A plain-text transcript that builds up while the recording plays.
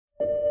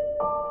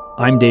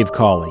I'm Dave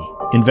Cawley,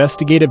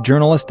 investigative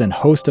journalist and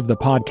host of the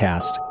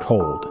podcast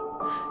Cold.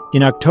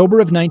 In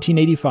October of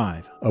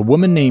 1985, a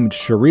woman named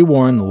Sheree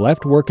Warren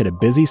left work at a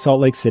busy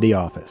Salt Lake City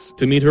office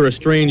to meet her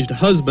estranged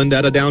husband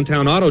at a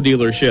downtown auto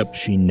dealership.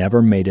 She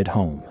never made it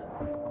home.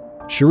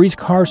 Sheree's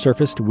car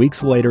surfaced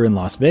weeks later in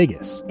Las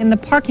Vegas. In the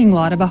parking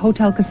lot of a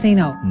hotel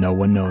casino. No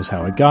one knows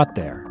how it got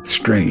there.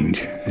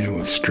 Strange. It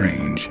was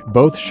strange.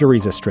 Both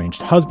Sheree's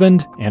estranged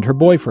husband and her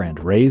boyfriend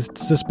raised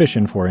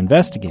suspicion for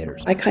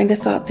investigators. I kind of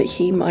thought that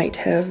he might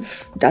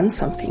have done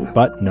something.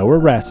 But no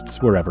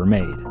arrests were ever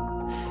made.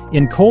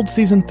 In Cold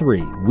Season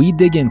 3, we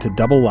dig into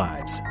double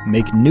lives,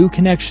 make new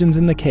connections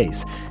in the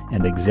case,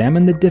 and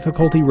examine the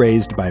difficulty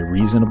raised by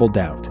reasonable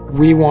doubt.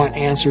 We want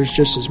answers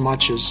just as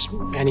much as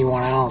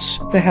anyone else.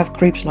 They have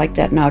creeps like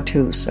that now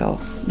too,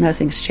 so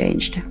nothing's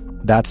changed.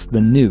 That's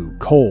the new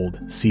Cold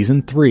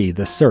Season 3,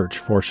 The Search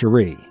for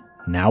Sheree,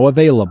 now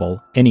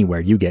available anywhere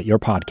you get your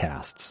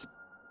podcasts.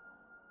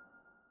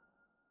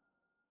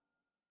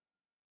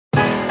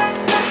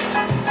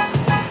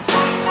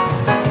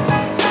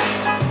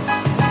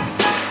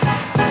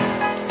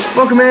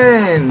 Welcome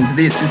in to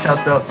the It's Utah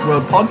Sport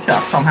World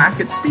Podcast. Tom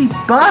Hackett, Steve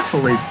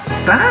Bartle is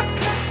back.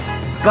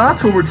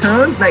 Bartle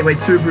returns. Nate Wade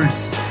Subaru is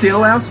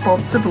still our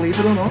sponsor, believe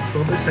it or not.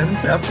 1207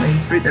 South Main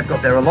Street. They've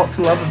got their A Lot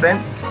to Love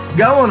event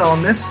going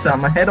on this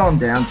summer. Head on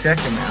down, check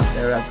them out.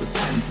 They're our good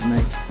friends and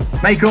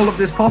they make all of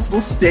this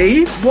possible.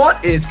 Steve,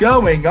 what is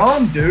going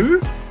on,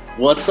 dude?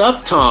 What's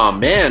up,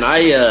 Tom? Man,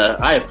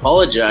 I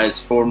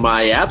apologize for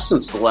my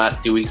absence the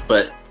last 2 weeks,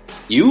 but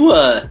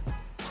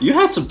you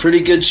had some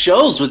pretty good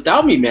shows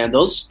without me, man.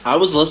 I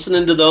was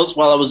listening to those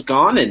while I was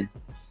gone, and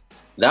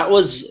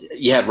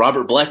you had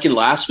Robert Blecken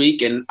last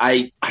week, and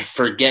I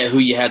forget who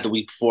you had the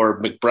week before,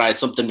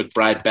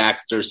 McBride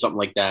Baxter, something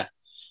like that.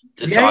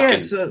 So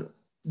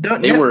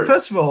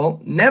first of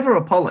all, never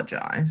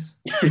apologize,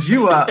 because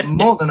you are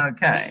more than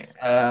okay.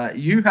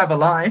 You have a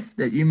life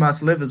that you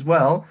must live as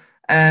well.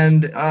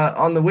 And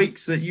on the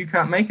weeks that you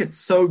can't make it,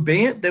 so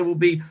be it. There will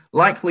be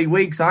likely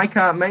weeks I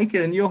can't make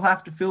it, and you'll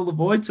have to fill the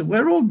void. So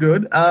we're all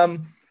good.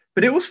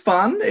 But it was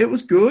fun. It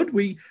was good.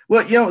 It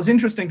was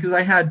interesting because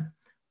I had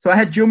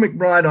Jill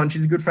McBride on.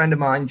 She's a good friend of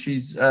mine.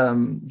 She's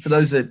for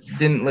those that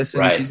didn't listen,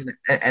 right. She's an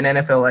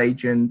NFL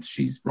agent.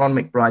 She's Ron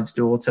McBride's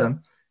daughter,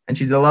 and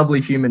she's a lovely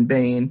human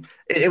being.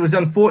 It was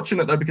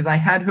unfortunate though because I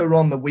had her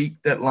on the week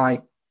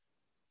that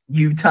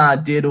Utah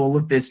did all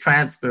of this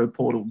transfer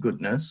portal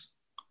goodness.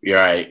 You're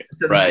right.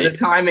 So right. The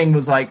timing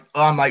was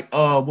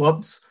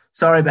whoops.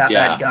 Sorry about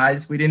that,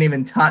 guys. We didn't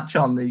even touch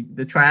on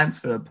the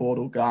transfer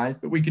portal, guys,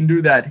 but we can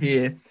do that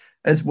here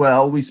as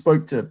well. We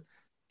spoke to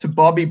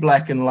Bobby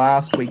Blecken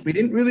last week. We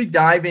didn't really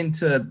dive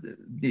into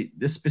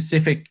the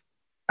specific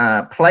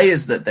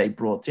players that they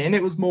brought in.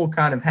 It was more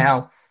kind of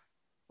how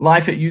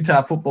life at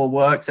Utah football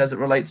works as it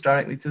relates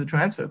directly to the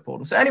transfer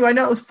portal. So anyway,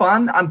 no, it was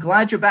fun. I'm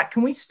glad you're back.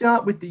 Can we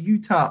start with the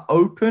Utah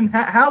Open?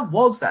 How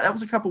was that? That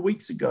was a couple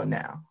weeks ago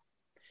now.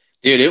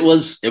 Dude, it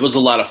was a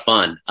lot of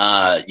fun.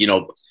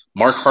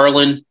 Mark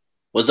Harlan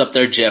was up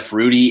there, Jeff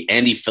Rudy,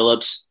 Andy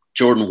Phillips,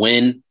 Jordan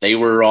Wynn. They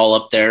were all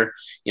up there,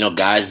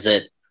 guys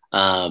that,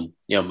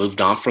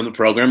 moved on from the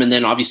program. And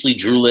then obviously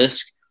Drew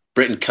Lisk,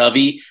 Britton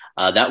Covey.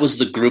 That was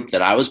the group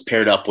that I was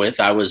paired up with.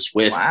 I was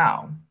with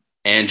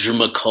Andrew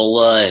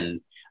McCullough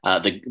and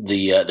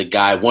the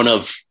guy, one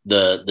of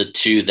the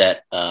two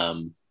that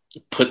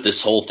put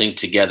this whole thing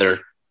together.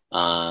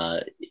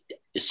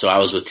 So I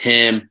was with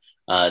him.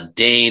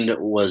 Dane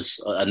was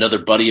another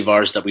buddy of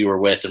ours that we were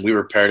with, and we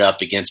were paired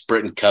up against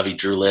Britton Covey,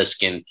 Drew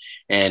Lisk,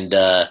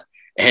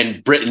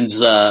 and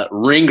Britton's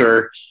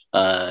ringer,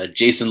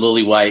 Jason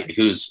Lillywhite,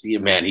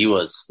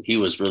 he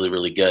was really,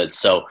 really good.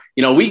 So,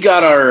 we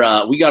got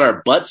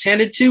our butts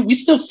handed to. We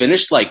still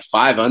finished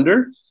 5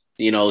 under,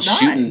 nice.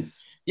 Shooting.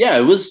 Yeah,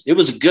 it was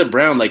a good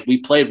round. We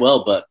played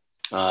well, but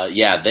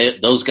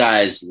those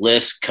guys,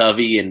 Lisk,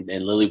 Covey, and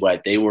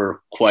Lillywhite, they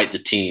were quite the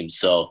team.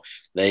 So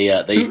they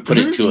put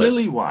it to us.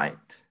 Lillywhite?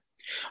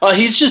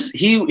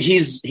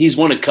 He's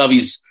one of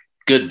Covey's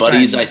good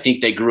buddies. Right. I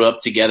think they grew up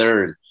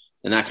together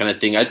and that kind of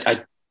thing. I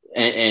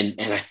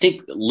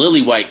think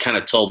Lillywhite kind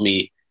of told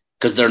me,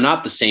 because they're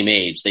not the same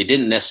age, they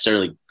didn't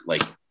necessarily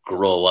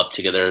grow up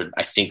together.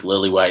 I think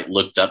Lillywhite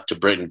looked up to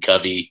Britton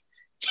Covey.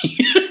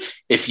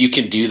 If you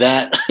can do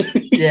that.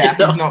 Yeah,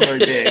 he's not very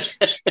big.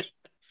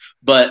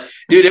 But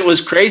dude, it was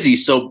crazy.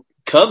 So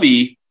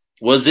Covey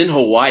was in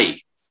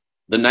Hawaii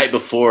the night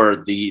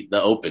before the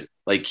Open.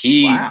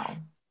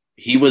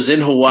 He was in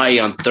Hawaii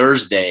on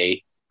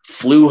Thursday,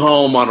 flew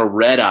home on a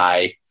red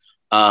eye,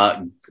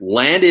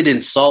 landed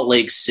in Salt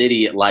Lake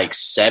City at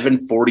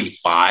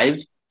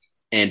 7:45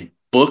 and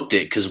booked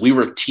it because we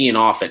were teeing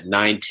off at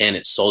 9:10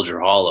 at Soldier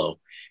Hollow.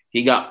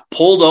 He got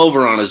pulled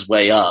over on his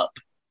way up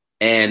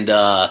and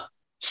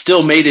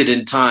still made it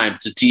in time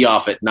to tee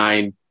off at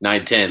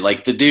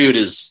 9:10. The dude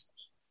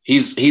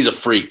he's a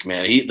freak,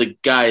 man. The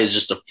guy is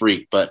just a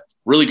freak, but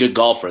really good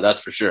golfer, that's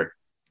for sure.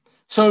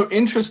 So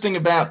interesting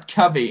about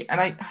Covey,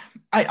 and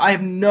I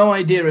have no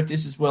idea if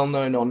this is well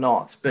known or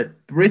not,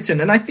 but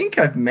Britton, and I think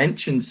I've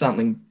mentioned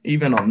something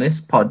even on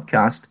this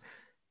podcast,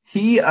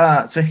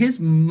 So his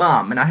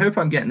mum, and I hope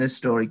I'm getting this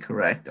story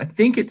correct. I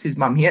think it's his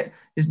mum.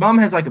 His mum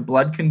has like a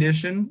blood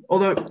condition,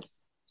 although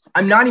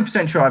I'm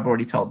 90% sure I've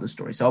already told the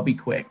story, so I'll be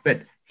quick.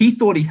 But he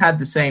thought he had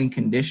the same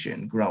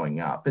condition growing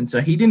up. And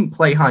so he didn't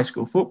play high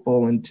school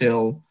football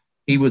until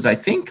he was, I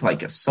think,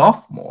 like a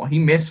sophomore. He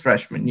missed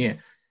freshman year.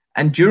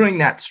 And during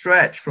that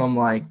stretch from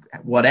like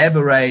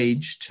whatever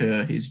age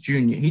to his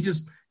junior,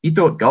 he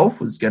thought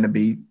golf was going to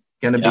be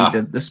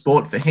the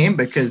sport for him,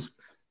 because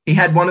he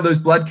had one of those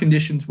blood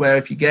conditions where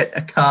if you get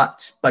a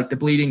cut, like the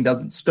bleeding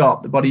doesn't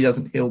stop, the body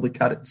doesn't heal the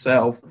cut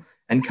itself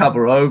and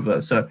cover over.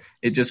 So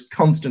it just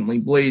constantly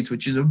bleeds,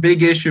 which is a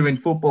big issue in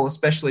football,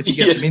 especially if you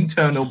get some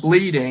internal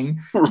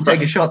bleeding, you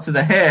take a shot to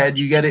the head,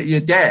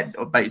 you're dead,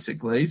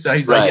 basically. So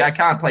he's like, I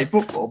can't play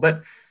football.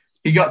 But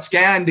he got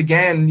scanned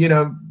again,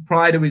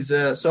 prior to his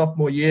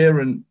sophomore year,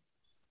 and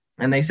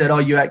they said,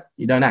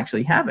 you don't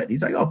actually have it.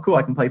 He's like, oh, cool,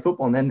 I can play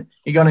football. And then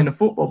he got into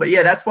football. But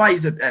yeah, that's why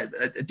he's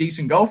a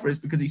decent golfer, is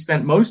because he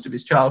spent most of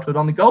his childhood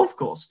on the golf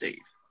course,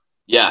 Steve.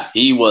 Yeah,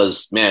 he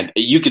was, man,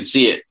 you could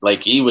see it.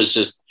 Like, he was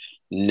just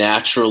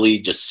naturally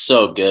just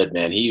so good,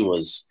 man. He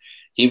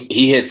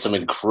hit some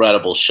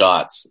incredible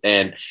shots.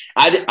 And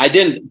I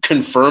didn't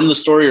confirm the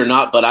story or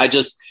not, but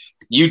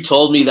you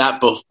told me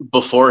that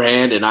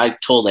beforehand, and I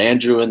told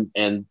Andrew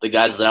and the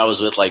guys that I was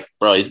with, like,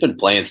 bro, he's been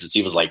playing since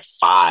he was like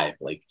 5.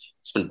 Like,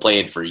 he's been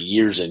playing for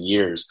years and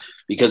years,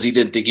 because he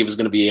didn't think he was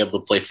going to be able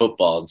to play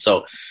football. And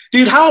so,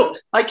 dude, how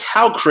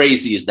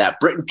crazy is that?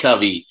 Britton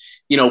Covey,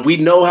 we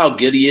know how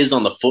good he is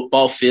on the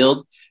football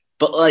field,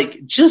 but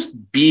like,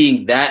 just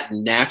being that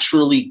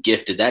naturally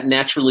gifted, that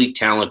naturally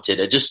talented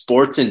at just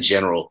sports in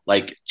general,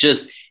 like,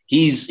 just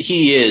he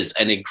is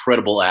an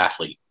incredible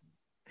athlete.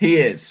 He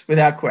is,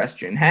 without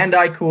question.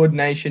 Hand-eye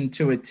coordination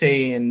to a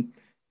T, and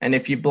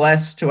if you're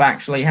blessed to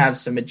actually have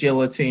some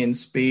agility and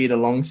speed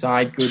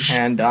alongside good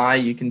hand-eye,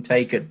 you can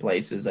take it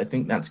places. I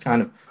think that's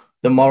kind of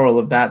the moral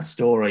of that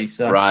story.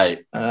 So,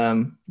 right.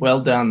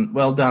 Well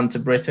done to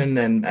Britton,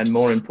 and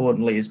more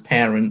importantly, his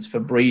parents, for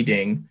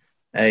breeding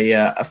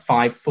a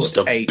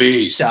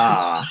 5'8"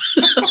 star.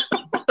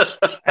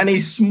 And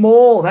he's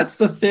small. That's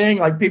the thing.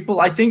 Like,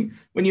 people, I think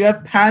when you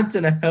have pads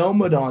and a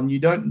helmet on, you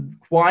don't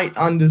quite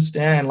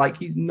understand. Like,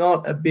 he's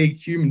not a big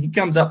human. He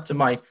comes up to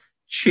my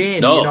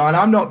chin, and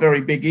I'm not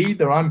very big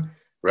either. I'm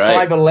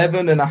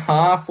 5'11" and a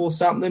half or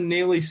something,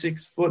 nearly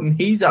 6 foot, and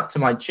he's up to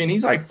my chin.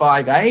 He's like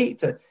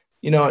 5'8",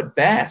 at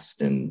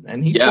best,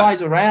 and he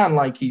flies around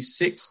like he's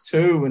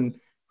 6'2" and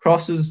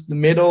crosses the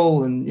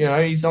middle, and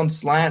he's on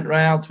slant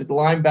routes with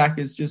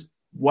linebackers just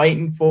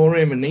waiting for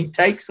him, and he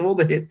takes all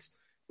the hits,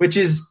 which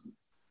is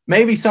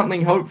maybe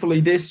something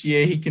hopefully this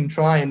year he can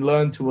try and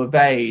learn to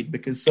evade,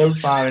 because so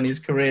far in his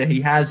career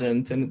he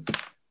hasn't, and it's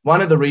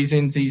one of the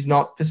reasons he's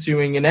not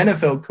pursuing an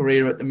NFL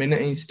career at the minute.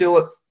 And he's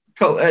still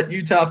at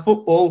Utah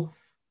football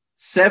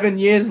 7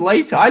 years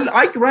later.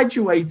 I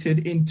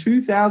graduated in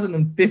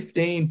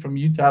 2015 from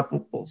Utah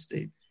football,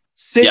 Steve,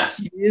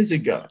 6 years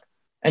ago.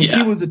 And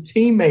he was a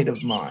teammate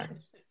of mine.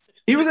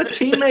 He was a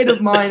teammate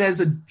of mine as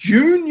a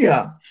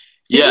junior.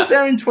 He was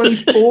there in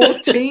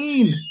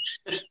 2014.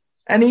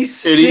 And he's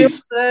still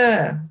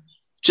there.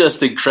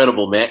 Just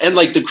incredible, man. And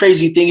like, the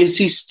crazy thing is,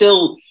 he's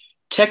still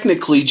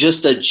technically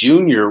just a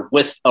junior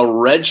with a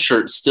red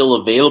shirt still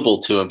available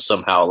to him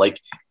somehow. Like,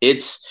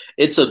 it's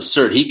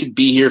absurd. He could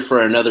be here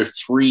for another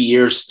 3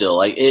 years still.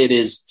 Like, it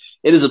is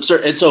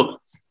absurd. And so,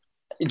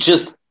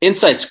 just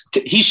insights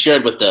he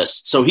shared with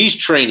us. So he's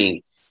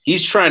training.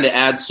 He's trying to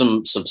add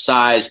some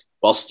size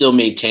while still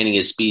maintaining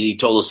his speed. He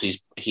told us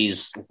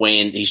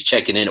he's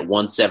checking in at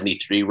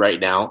 173 right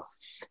now.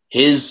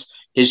 His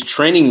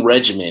training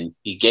regimen,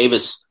 he gave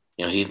us,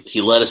 he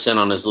let us in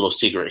on his little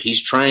secret.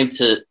 He's trying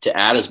to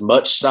add as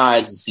much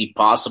size as he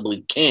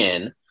possibly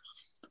can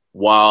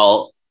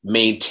while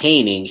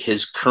maintaining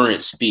his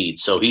current speed.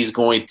 So he's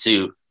going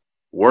to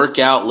work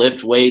out,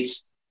 lift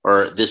weights,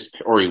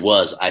 he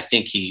was. I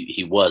think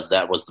he was.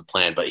 That was the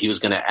plan. But he was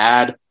going to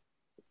add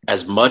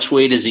as much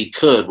weight as he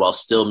could while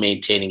still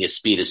maintaining his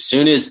speed. As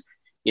soon as,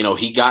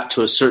 he got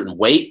to a certain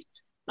weight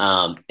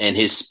and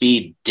his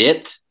speed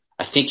dipped,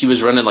 I think he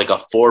was running like a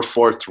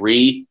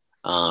 4.43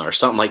 or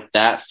something like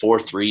that,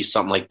 4.3,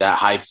 something like that,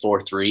 high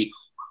 4.3.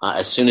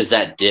 As soon as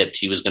that dipped,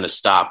 he was going to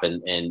stop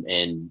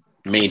and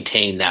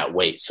maintain that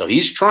weight. So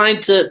he's trying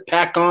to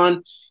pack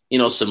on,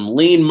 some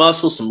lean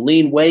muscle, some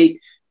lean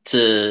weight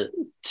to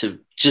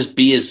just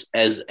be as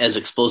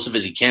explosive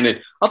as he can.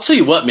 And I'll tell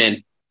you what,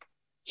 man,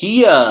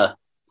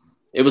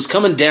 it was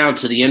coming down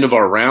to the end of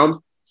our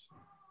round.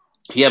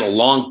 He had a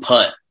long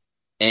putt,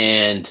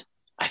 and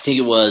I think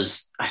it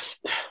was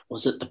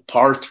it the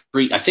par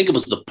 3? I think it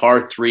was the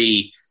par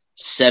 3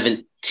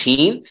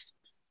 17th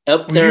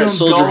up there at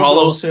Soldier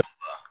Hollow.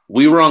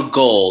 We were on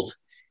gold.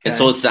 Okay. And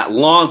so it's that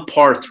long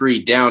par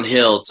 3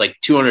 downhill. It's like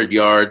 200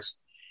 yards,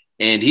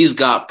 and he's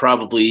got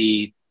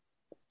probably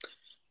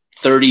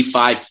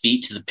 35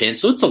 feet to the pin.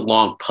 So it's a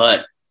long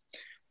putt.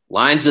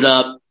 Lines it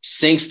up,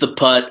 sinks the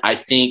putt, I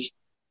think.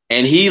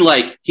 And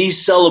he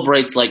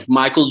celebrates like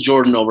Michael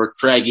Jordan over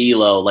Craig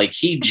Elo. Like,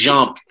 he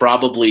jumped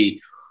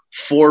probably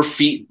 4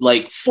 feet,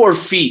 like 4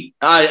 feet.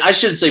 I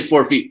shouldn't say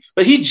 4 feet,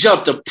 but he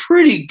jumped a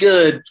pretty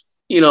good,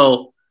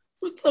 showed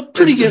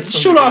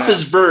off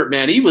his vert,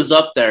 man. He was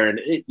up there, and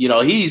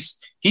he's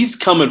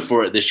coming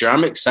for it this year.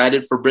 I'm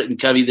excited for Britton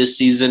Covey this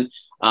season.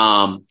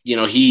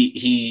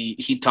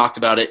 He talked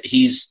about it.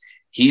 He's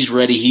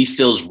ready. He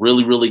feels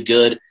really, really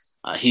good.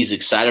 He's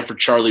excited for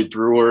Charlie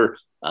Brewer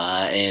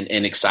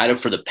and excited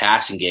for the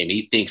passing game.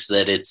 He thinks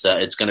that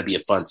it's going to be a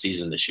fun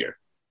season this year.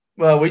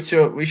 Well, we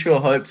sure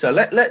hope so.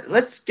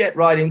 Let's get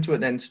right into it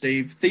then,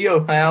 Steve.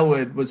 Theo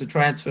Howard was a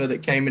transfer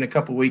that came in a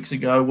couple of weeks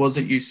ago, was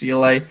at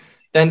UCLA,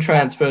 then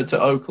transferred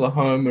to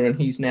Oklahoma, and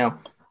he's now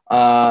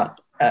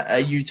a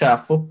Utah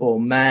football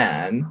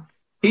man.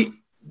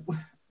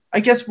 I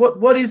guess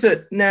what is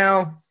it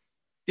now?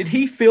 Did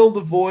he fill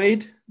the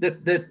void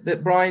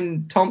that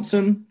Brian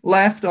Thompson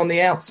left on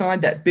the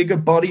outside, that bigger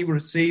body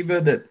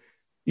receiver that,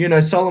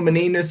 Solomon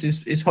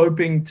Enis is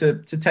hoping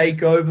to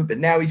take over, but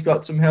now he's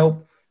got some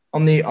help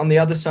on the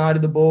other side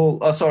of the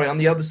ball. On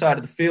the other side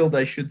of the field,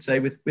 I should say,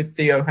 with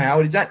Theo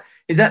Howard.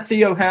 Is that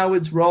Theo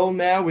Howard's role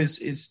now?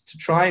 Is to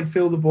try and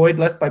fill the void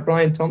left by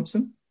Brian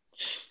Thompson?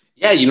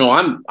 Yeah,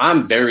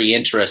 I'm very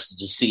interested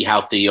to see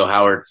how Theo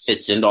Howard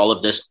fits into all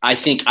of this. I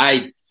think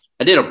I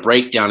did a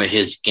breakdown of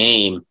his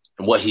game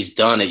and what he's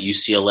done at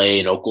UCLA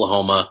and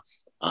Oklahoma,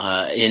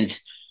 and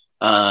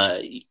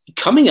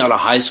coming out of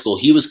high school,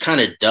 he was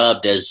kind of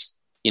dubbed as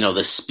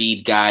the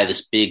speed guy,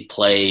 this big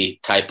play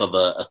type of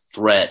a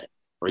threat,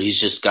 where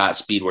he's just got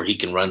speed where he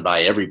can run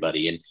by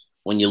everybody. And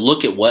when you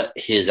look at what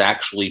his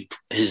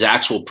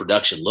actual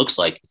production looks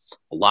like,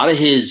 a lot of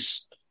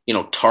his,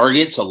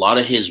 targets, a lot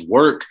of his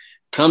work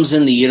comes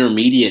in the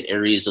intermediate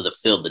areas of the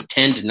field, the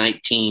 10 to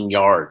 19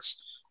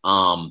 yards,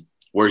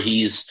 where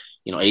he's,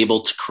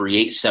 able to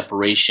create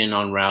separation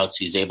on routes.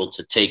 He's able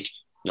to take,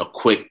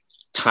 quick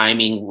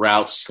timing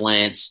routes,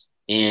 slants,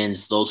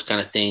 ends, those kind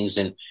of things,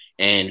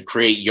 and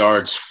create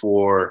yards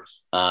for,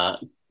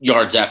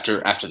 yards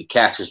after the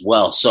catch as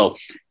well. So,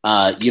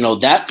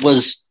 that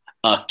was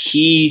a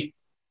key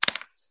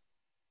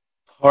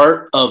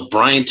part of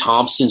Brian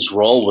Thompson's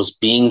role, was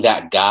being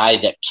that guy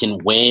that can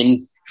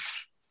win,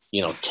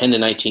 10 to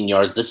 19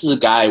 yards. This is a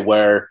guy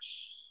where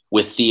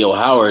with Theo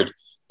Howard,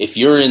 if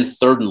you're in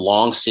 3rd and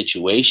long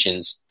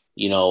situations,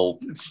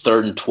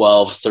 3rd and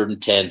 12, 3rd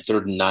and 10,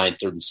 3rd and 9,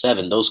 3rd and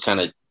 7, those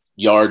kind of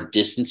yard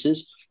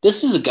distances,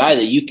 this is a guy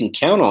that you can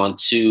count on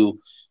to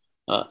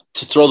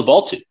throw the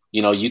ball to.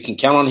 You can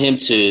count on him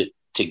to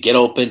get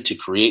open, to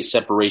create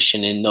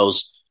separation in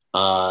those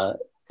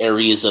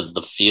areas of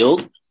the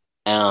field,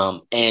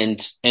 and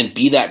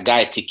be that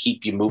guy to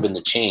keep you moving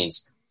the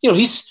chains.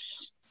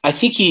 I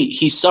think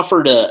he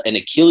suffered an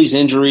Achilles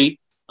injury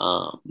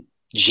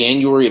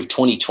January of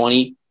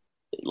 2020,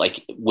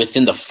 like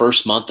within the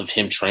first month of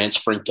him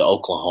transferring to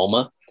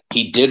Oklahoma.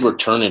 He did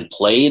return and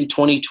play in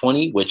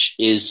 2020, which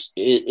is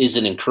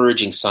an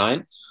encouraging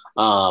sign.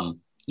 But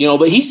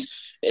he's,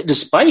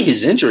 despite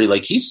his injury,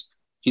 like he's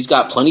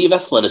got plenty of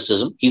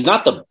athleticism. He's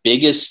not the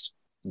biggest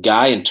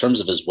guy in terms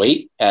of his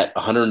weight at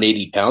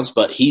 180 pounds,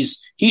 but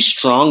he's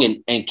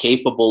strong and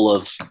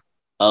capable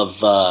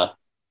of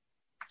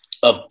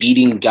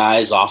beating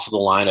guys off of the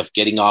line, of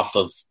getting off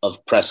of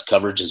press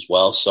coverage as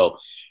well. So,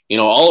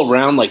 all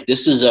around, like,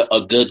 this is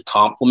a good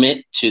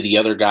complement to the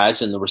other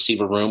guys in the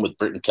receiver room with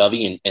Britton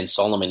Covey and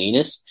Solomon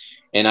Enis.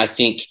 And I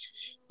think,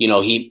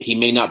 he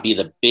may not be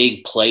the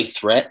big play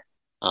threat,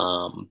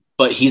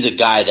 but he's a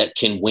guy that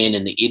can win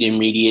in the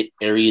intermediate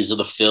areas of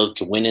the field,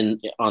 can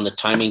win on the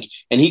timing,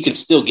 and he can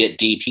still get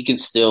deep. He can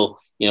still,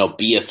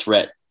 be a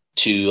threat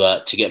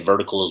to get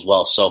vertical as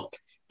well. So,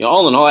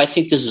 all in all, I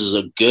think this is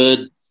a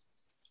good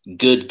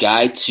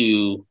guy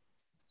to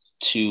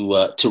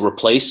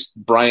replace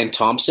Brian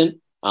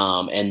Thompson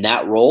and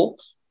that role.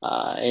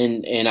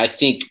 And I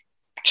think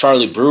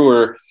Charlie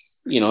Brewer,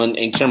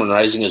 and Cameron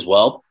Rising as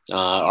well,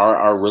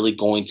 are really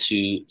going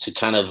to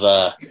kind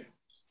of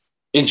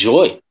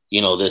enjoy,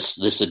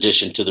 this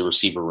addition to the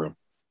receiver room.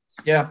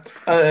 Yeah,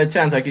 it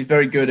sounds like he's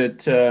very good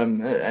at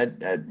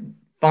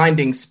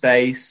finding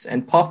space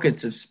and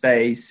pockets of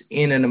space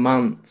in and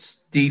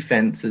amongst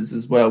defenses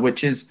as well,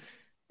 which is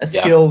a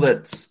skill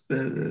that's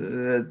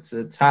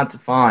it's hard to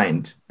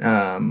find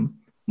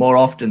more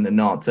often than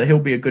not. So he'll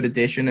be a good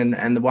addition,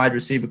 and the wide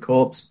receiver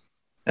corps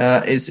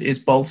is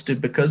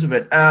bolstered because of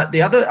it.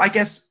 The other, I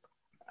guess,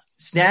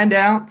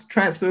 standout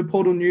transfer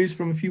portal news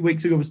from a few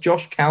weeks ago was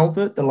Josh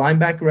Calvert, the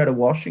linebacker out of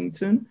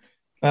Washington.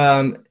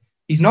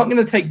 He's not going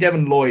to take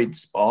Devin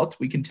Lloyd's spot.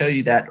 We can tell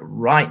you that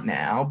right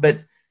now. But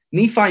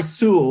Nephi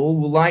Sewell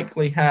will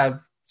likely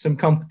have some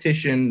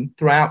competition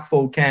throughout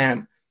fall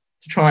camp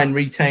to try and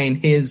retain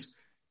his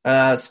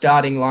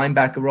starting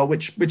linebacker role,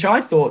 which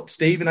I thought,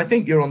 Steve, and I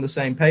think you're on the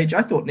same page,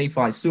 I thought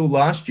Nephi Sewell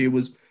last year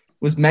was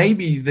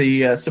maybe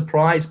the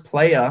surprise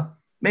player,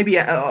 maybe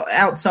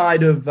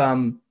outside of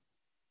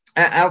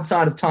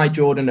Ty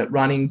Jordan at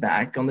running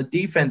back. On the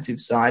defensive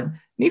side,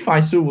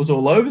 Nephi Sewell was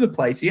all over the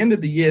place. He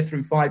ended the year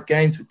through 5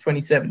 games with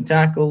 27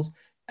 tackles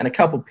and a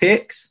couple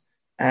picks,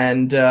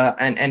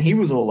 and he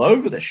was all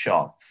over the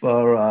shop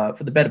for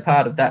the better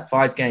part of that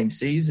 5-game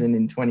season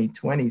in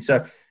 2020.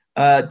 So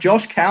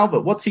Josh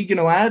Calvert, what's he going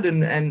to add,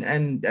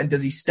 and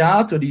does he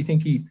start, or do you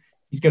think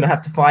he's going to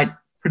have to fight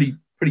pretty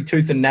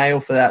tooth and nail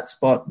for that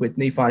spot with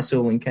Nephi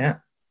Sewell in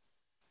camp?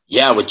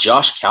 Yeah, with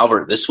Josh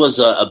Calvert, this was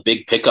a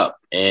big pickup.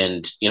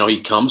 And, he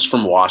comes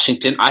from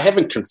Washington. I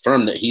haven't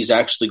confirmed that he's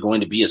actually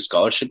going to be a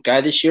scholarship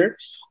guy this year,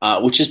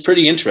 which is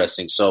pretty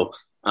interesting. So,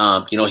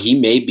 he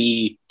may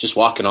be just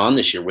walking on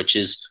this year, which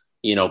is,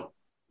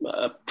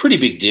 a pretty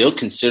big deal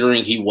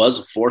considering he was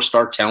a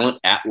 4-star talent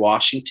at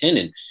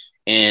Washington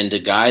and a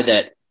guy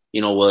that,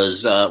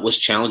 was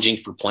challenging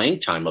for playing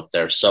time up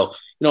there. So,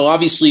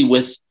 obviously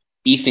with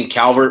Ethan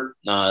Calvert,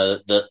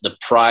 the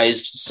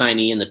prized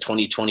signee in the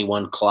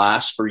 2021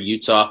 class for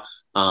Utah,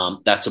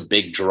 that's a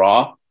big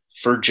draw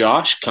for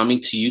Josh coming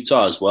to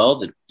Utah as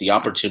well, the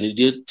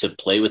opportunity to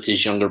play with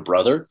his younger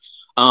brother.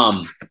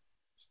 And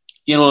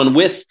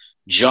with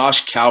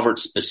Josh Calvert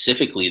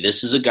specifically,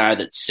 this is a guy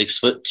that's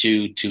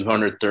 6'2",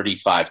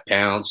 235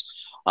 pounds.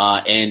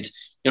 And,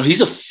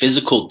 he's a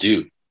physical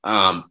dude.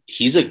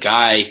 He's a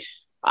guy,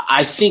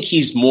 I think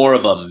he's more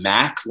of a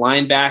MAC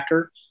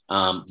linebacker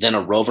than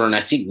a rover. And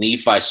I think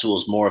Nephi Sewell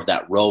is more of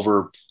that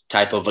rover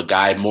type of a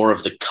guy, more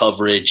of the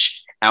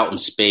coverage out in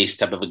space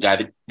type of a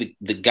guy,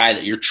 the guy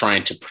that you're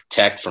trying to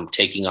protect from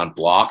taking on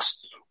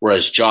blocks.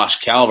 Whereas Josh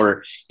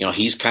Calvert,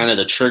 he's kind of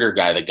the trigger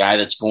guy, the guy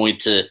that's going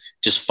to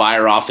just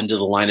fire off into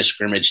the line of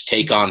scrimmage,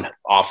 take on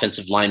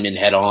offensive linemen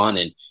head on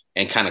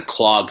and kind of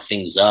clog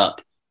things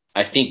up.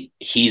 I think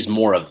he's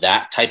more of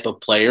that type of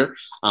player.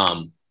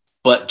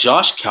 But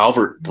Josh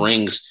Calvert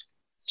brings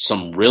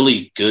some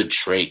really good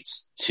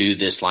traits to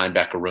this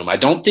linebacker room. I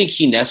don't think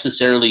he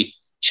necessarily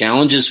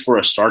challenges for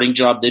a starting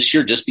job this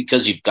year just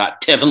because you've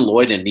got Devin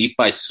Lloyd and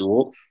Nephi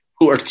Sewell,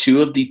 who are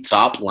two of the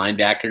top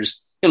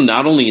linebackers,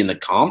 not only in the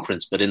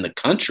conference, but in the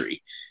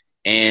country.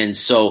 And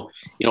so,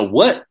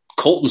 what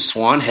Colton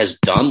Swan has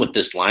done with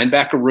this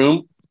linebacker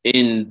room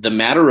in the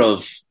matter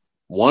of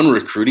one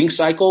recruiting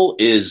cycle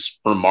is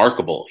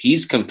remarkable.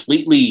 He's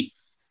completely,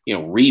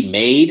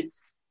 remade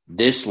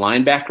this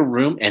linebacker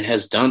room and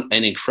has done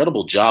an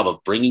incredible job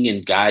of bringing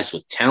in guys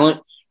with talent,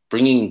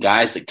 bringing in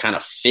guys that kind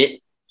of fit,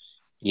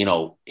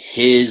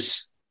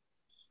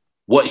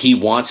 what he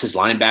wants his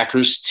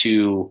linebackers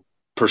to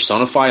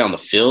personify on the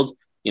field,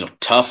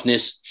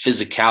 toughness,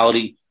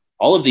 physicality,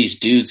 all of these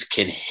dudes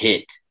can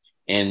hit.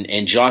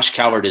 And Josh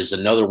Calvert is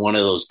another one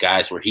of those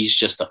guys where he's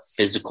just a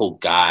physical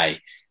guy,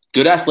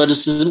 good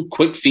athleticism,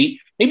 quick feet,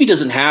 maybe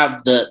doesn't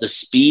have the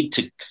speed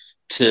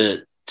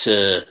to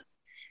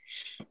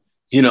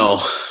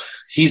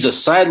he's a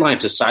sideline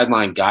to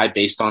sideline guy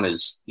based on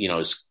his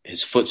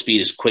foot speed,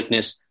 his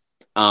quickness.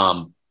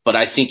 But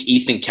I think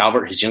Ethan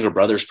Calvert, his younger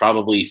brother, is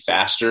probably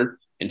faster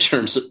in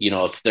terms of,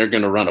 if they're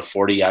going to run a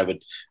 40, I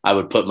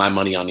would put my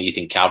money on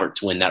Ethan Calvert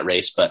to win that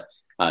race. But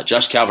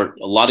Josh Calvert,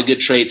 a lot of good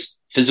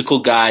traits, physical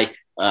guy,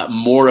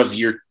 more of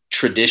your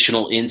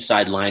traditional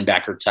inside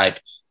linebacker type,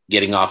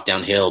 getting off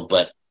downhill,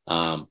 but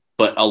a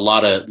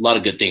lot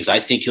of good things.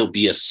 I think he'll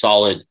be a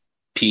solid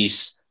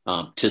piece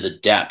to the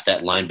depth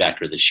at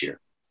linebacker this year.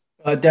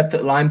 Depth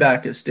at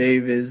linebacker,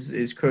 Steve,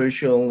 is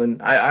crucial,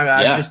 and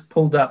I just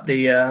pulled up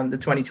the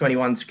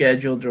 2021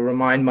 schedule to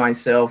remind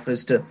myself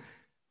as to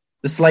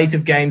the slate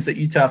of games that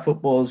Utah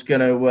football is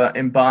going to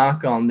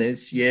embark on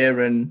this year,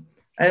 and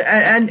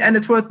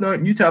it's worth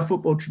noting Utah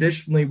football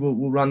traditionally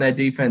will run their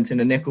defense in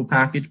a nickel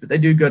package, but they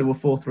do go to a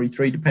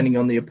 4-3-3 depending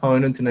on the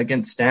opponent, and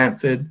against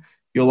Stanford,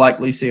 you'll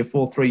likely see a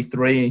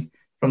 4-3-3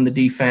 from the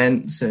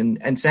defense,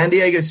 and San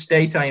Diego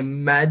State, I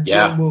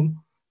imagine,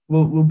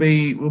 will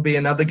be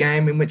another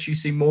game in which you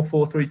see more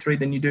 4-3-3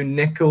 than you do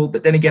nickel.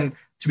 But then again,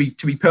 to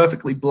be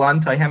perfectly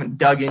blunt, I haven't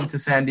dug into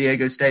San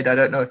Diego State. I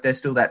don't know if they're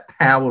still that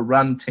power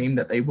run team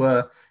that they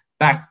were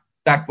back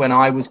when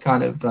I was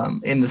kind of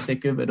in the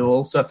thick of it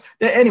all. So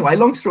anyway,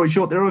 long story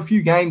short, there are a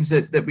few games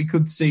that we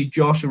could see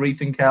Josh or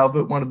Ethan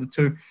Calvert, one of the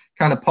two,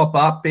 kind of pop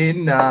up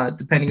in,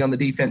 depending on the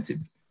defensive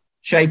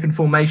shape and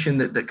formation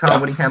that Kyle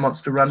Whittingham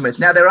wants to run with.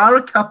 Now, there are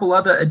a couple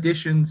other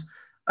additions,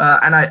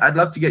 and I'd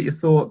love to get your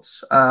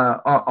thoughts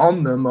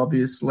on them,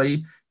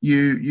 obviously.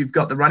 You've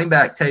got the running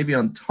back,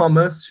 Tavion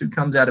Thomas, who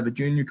comes out of a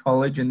junior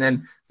college, and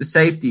then the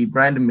safety,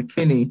 Brandon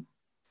McKinney,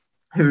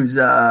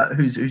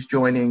 who's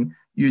joining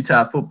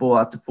Utah football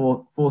after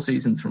four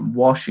seasons from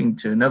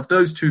Washington. Of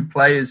those two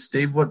players,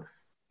 Steve, what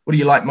do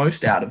you like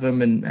most out of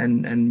them,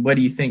 and where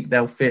do you think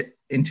they'll fit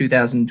in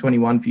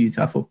 2021 for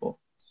Utah football?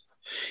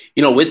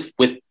 With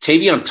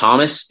Tavion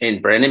Thomas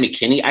and Brandon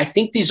McKinney, I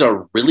think these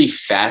are really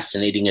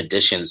fascinating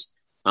additions,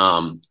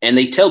 and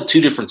they tell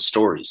two different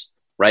stories,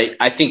 right?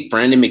 I think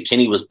Brandon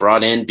McKinney was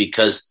brought in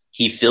because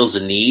he fills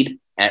a need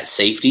at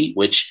safety,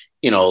 which,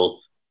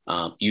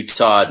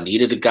 Utah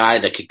needed a guy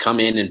that could come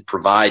in and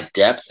provide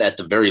depth at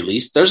the very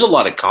least. There's a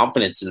lot of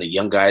confidence in the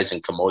young guys in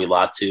Kamoi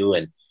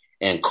Latu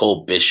and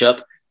Cole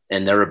Bishop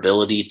and their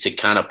ability to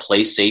kind of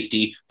play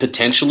safety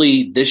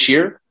potentially this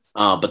year.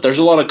 But there's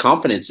a lot of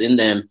confidence in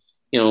them,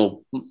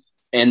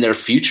 and their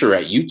future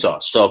at Utah.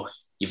 So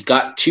you've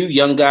got two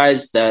young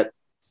guys that,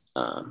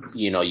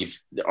 you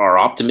are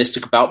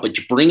optimistic about, but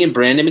you bring in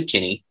Brandon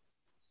McKinney,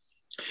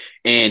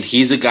 and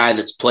he's a guy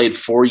that's played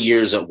 4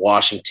 years at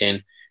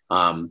Washington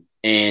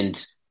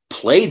and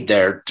played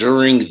there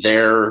during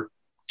their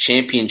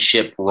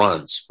championship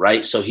runs,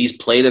 right? So he's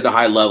played at a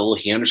high level.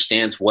 He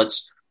understands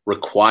what's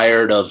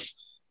required of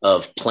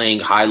playing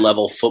high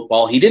level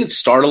football. He didn't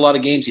start a lot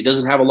of games. He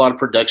doesn't have a lot of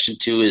production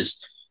to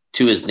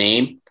his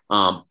name,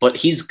 but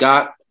he's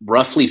got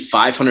roughly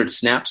 500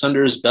 snaps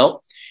under his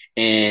belt,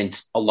 and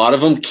a lot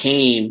of them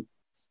came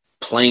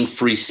playing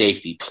free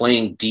safety,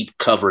 playing deep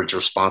coverage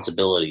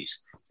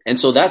responsibilities. And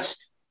so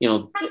that's,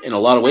 in a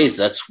lot of ways,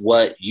 that's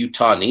what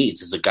Utah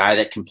needs, is a guy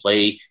that can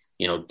play,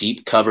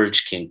 deep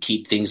coverage, can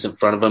keep things in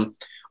front of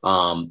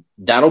him.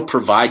 That'll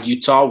provide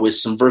Utah with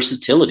some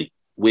versatility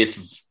with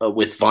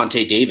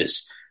Vontae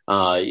Davis.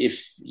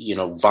 If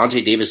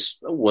Vontae Davis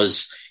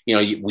was,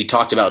 we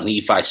talked about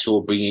Nephi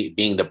Sewell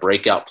being the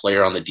breakout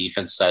player on the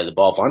defense side of the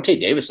ball.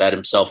 Vontae Davis had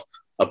himself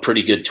a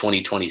pretty good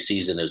 2020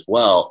 season as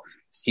well.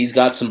 He's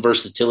got some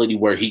versatility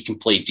where he can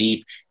play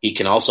deep. He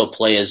can also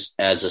play as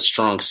a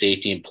strong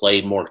safety and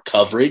play more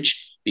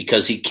coverage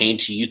because he came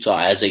to Utah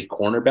as a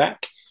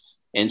cornerback.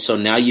 And so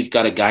now you've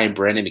got a guy in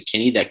Brandon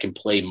McKinney that can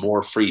play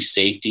more free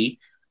safety.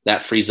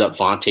 That frees up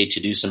Vontae to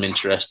do some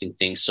interesting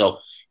things. So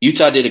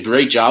Utah did a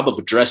great job of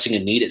addressing a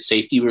need at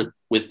safety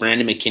with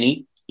Brandon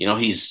McKinney.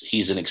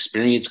 He's an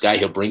experienced guy.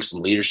 He'll bring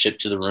some leadership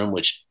to the room,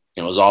 which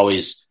is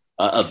always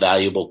a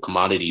valuable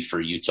commodity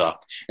for Utah.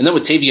 And then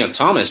with Tavion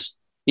Thomas,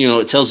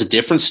 it tells a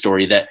different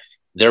story, that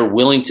they're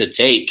willing to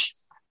take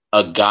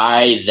a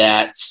guy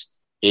that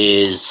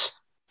is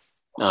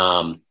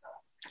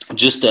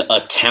just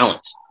a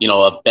talent,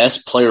 a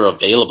best player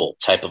available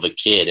type of a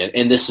kid.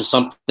 And this is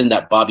something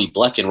that Bobby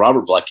Blecken,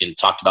 Robert Blecken,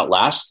 talked about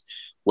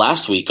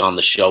last week on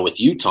the show with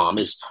you, Tom,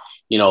 is,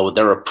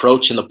 their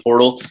approach in the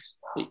portal.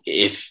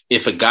 If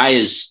a guy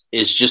is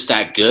just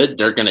that good,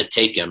 they're going to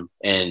take him,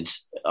 and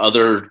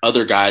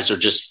other guys are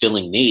just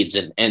filling needs.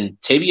 And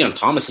Tavion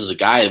Thomas is a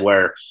guy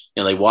where,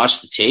 they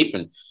watch the tape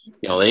and,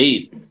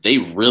 they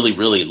really,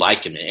 really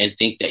like him and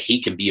think that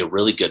he can be a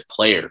really good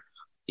player.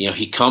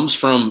 He comes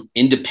from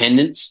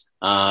Independence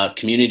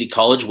Community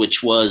College,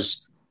 which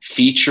was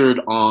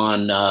featured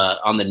on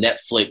the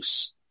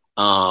Netflix.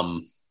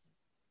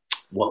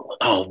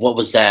 What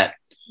was that?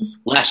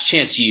 Last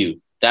Chance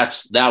U.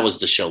 That was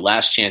the show,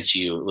 Last Chance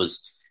U.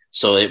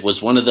 It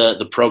was one of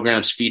the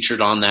programs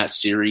featured on that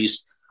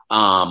series.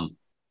 So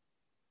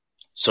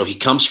he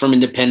comes from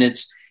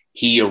Independence.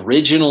 He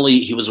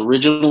was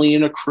originally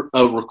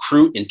a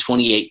recruit in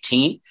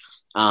 2018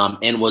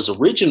 and was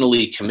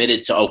originally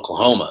committed to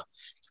Oklahoma.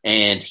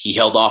 And he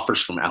held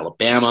offers from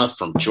Alabama,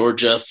 from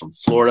Georgia, from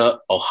Florida,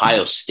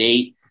 Ohio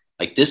State.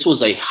 Like, this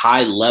was a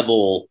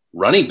high-level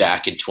running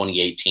back in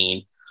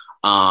 2018.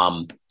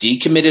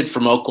 Decommitted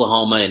from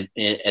Oklahoma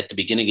at the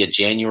beginning of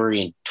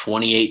January in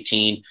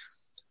 2018.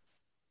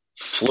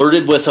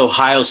 Flirted with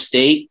Ohio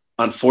State.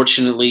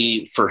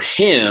 Unfortunately for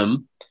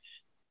him,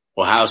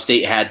 Ohio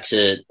State had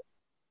to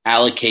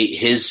allocate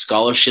his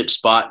scholarship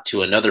spot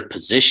to another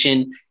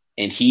position,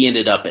 and he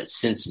ended up at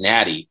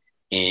Cincinnati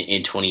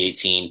in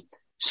 2018.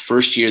 His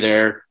first year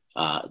there,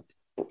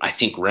 I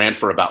think ran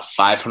for about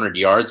 500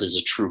 yards as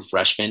a true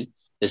freshman.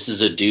 This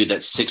is a dude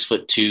that's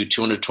 6'2",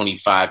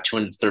 225,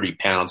 230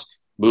 pounds,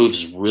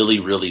 moves really,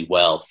 really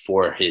well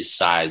for his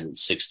size at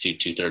 6'2",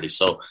 230.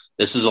 So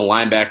this is a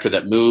linebacker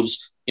that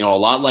moves, a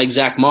lot like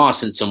Zach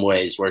Moss in some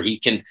ways, where he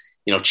can,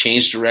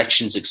 change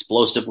directions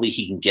explosively.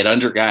 He can get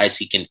under guys.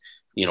 He can,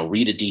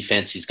 read a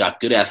defense. He's got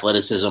good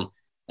athleticism.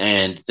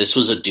 And this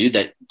was a dude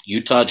that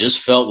Utah just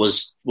felt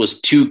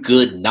was too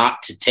good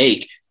not to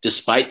take,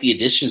 despite the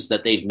additions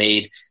that they've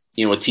made,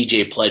 with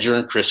TJ Pledger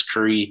and Chris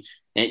Curry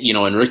and,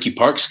 and Ricky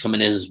Parks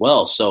coming in as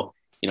well. So,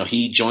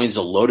 he joins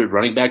a loaded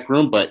running back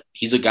room, but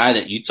he's a guy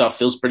that Utah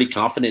feels pretty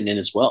confident in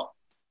as well.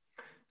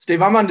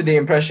 Steve, I'm under the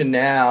impression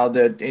now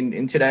that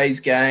in today's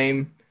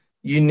game,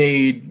 you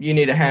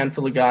need a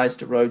handful of guys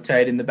to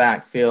rotate in the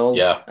backfield.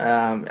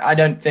 Yeah. I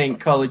don't think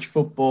college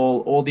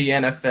football or the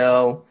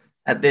NFL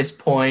at this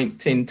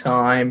point in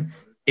time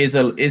is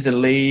a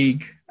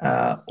league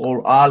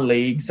or are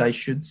leagues, I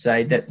should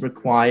say, that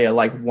require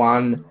like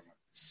one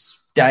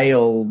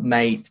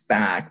stalemate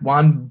back,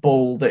 one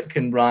bull that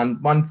can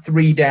run, one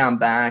 3-down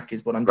back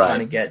is what I'm trying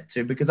to get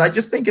to, because I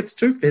just think it's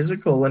too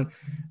physical.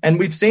 And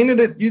we've seen it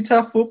at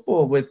Utah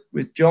football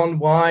with John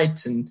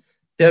White and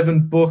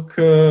Devin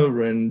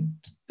Booker and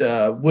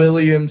Joe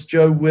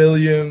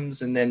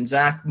Williams, and then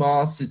Zach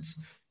Moss. It's,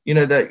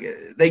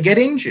 they get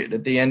injured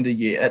at the end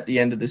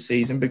of the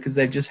season because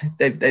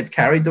they've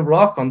carried the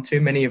rock on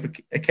too many of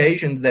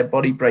occasions. Their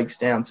body breaks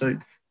down. So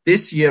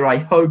this year, I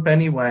hope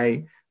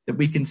anyway that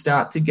we can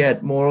start to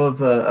get more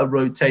of a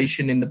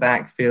rotation in the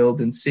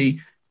backfield and see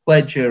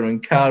Pledger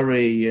and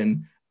Curry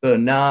and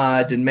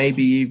Bernard and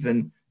maybe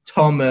even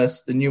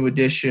Thomas, the new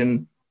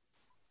addition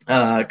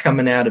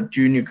coming out of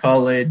junior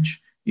college,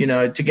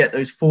 to get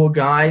those 4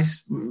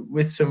 guys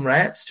with some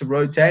reps to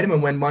rotate them.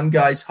 And when one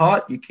guy's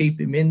hot, you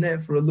keep him in there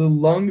for a little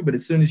longer. But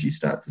as soon as you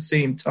start to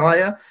see him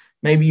tire,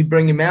 maybe you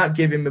bring him out,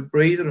 give him a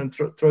breather, and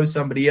throw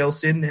somebody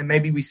else in there.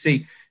 Maybe we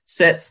see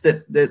sets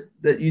that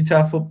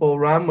Utah football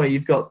run where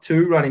you've got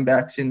 2 running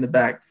backs in the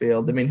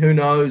backfield. I mean, who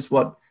knows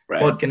what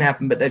can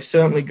happen, but they've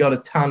certainly got a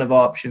ton of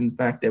options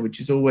back there,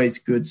 which is always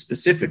good,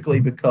 specifically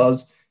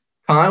because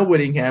Kyle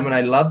Whittingham, and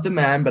I love the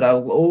man, but I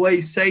will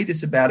always say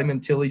this about him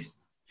until he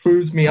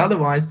proves me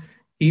otherwise.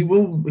 He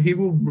will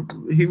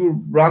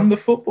run the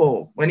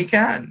football when he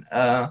can.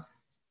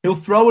 He'll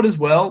throw it as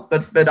well,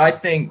 but I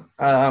think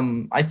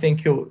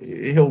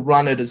he'll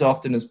run it as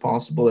often as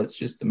possible. It's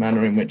just the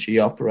manner in which he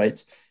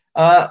operates.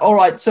 All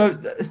right, so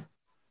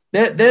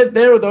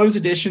there are those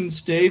additions,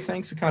 Steve.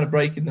 Thanks for kind of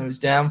breaking those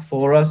down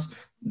for us.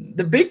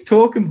 The big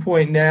talking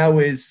point now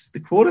is the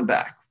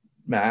quarterback,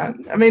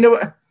 man. I mean,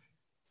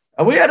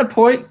 are we at a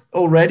point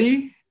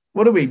already?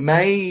 What are we,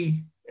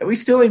 May? Are we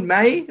still in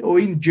May or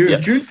in June? Yeah.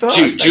 June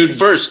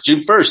 1st?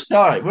 June 1st.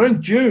 All right, we're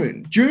in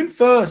June. June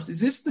 1st.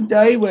 Is this the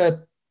day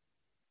where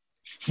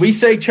we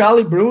say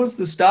Charlie Brewer's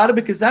the starter?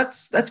 Because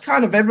that's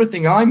kind of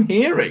everything I'm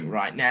hearing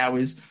right now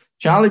is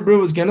Charlie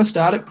Brewer's going to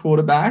start at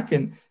quarterback.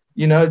 And,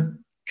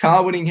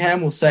 Kyle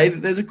Whittingham will say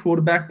that there's a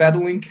quarterback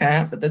battle in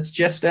camp, but that's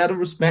just out of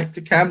respect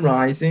to Cam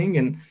Rising.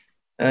 And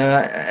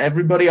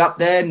everybody up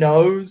there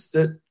knows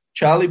that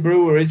Charlie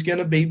Brewer is going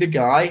to be the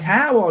guy.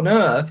 How on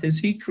earth has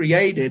he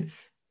created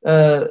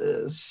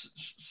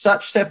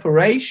such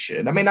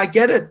separation? I mean, I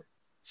get it,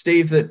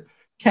 Steve, that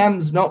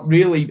Cam's not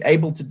really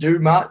able to do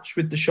much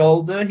with the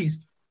shoulder. He's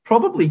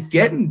probably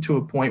getting to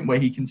a point where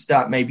he can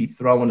start maybe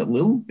throwing a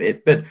little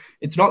bit, but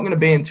it's not going to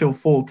be until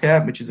fall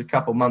camp, which is a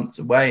couple months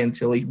away,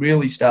 until he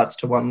really starts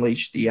to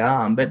unleash the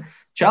arm. But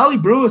Charlie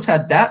Brewer's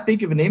had that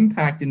big of an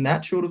impact in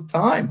that short of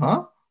time,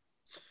 huh?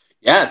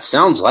 Yeah, it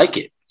sounds like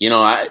it.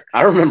 I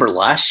remember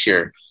last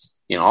year,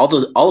 all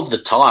of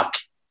the talk,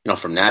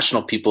 from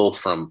national people,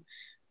 from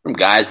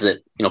guys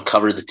that,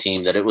 covered the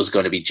team, that it was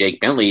going to be Jake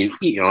Bentley.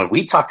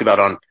 We talked about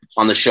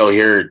on the show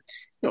here,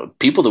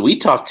 people that we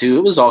talked to,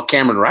 it was all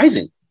Cameron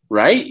Rising,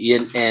 right?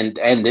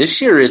 And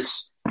this year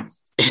it's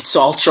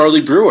all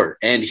Charlie Brewer,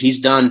 and he's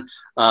done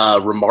a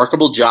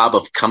remarkable job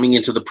of coming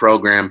into the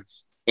program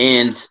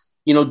and,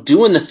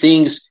 doing the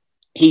things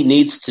he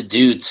needs to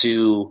do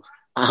to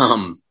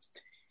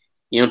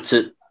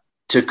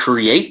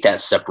create that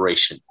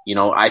separation.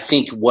 I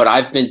think what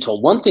I've been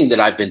told, one thing that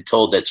I've been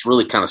told that's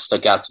really kind of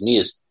stuck out to me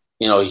is,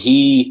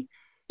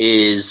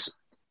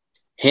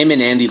 him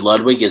and Andy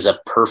Ludwig is a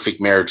perfect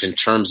marriage in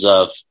terms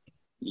of,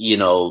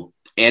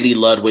 Andy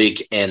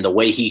Ludwig and the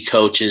way he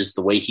coaches,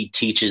 the way he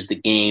teaches the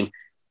game.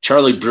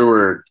 Charlie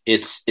Brewer,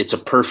 it's a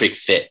perfect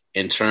fit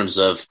in terms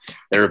of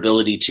their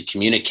ability to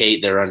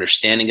communicate, their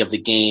understanding of the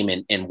game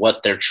and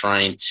what they're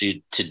trying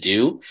to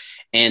do.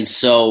 And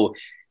so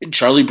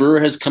Charlie Brewer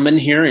has come in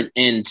here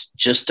and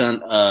just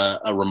done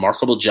a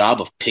remarkable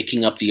job of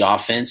picking up the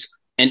offense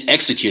and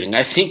executing.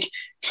 I think,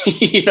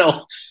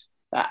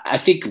 I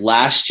think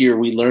last year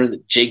we learned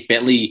that Jake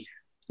Bentley,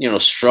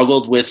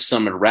 struggled with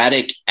some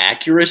erratic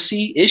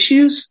accuracy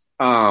issues.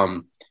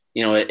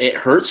 It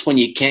hurts when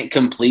you can't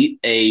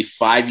complete a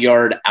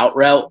 5-yard out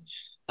route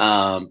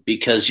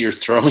because you're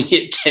throwing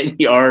it 10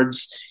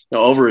 yards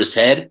over his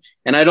head.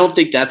 And I don't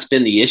think that's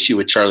been the issue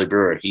with Charlie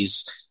Brewer.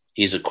 He's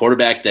a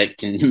quarterback that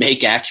can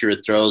make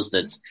accurate throws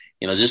that's,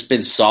 just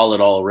been solid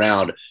all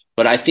around.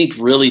 But I think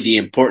really the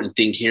important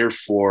thing here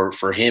for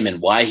him and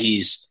why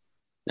he's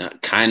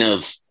kind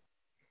of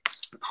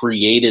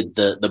created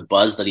the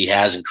buzz that he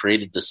has and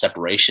created the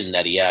separation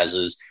that he has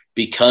is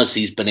because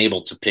he's been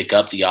able to pick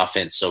up the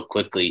offense so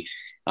quickly.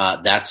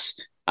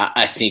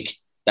 I think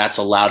that's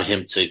allowed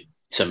him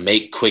to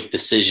make quick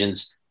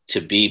decisions,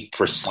 to be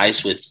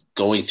precise with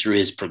going through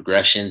his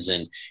progressions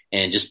and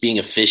just being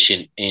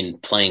efficient in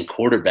playing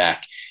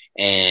quarterback.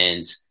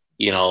 And,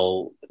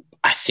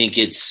 I think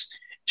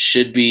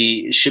should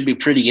be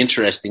pretty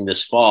interesting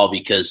this fall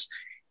because,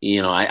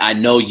 I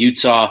know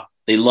Utah,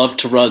 they love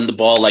to run the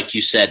ball. Like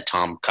you said,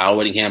 Tom, Kyle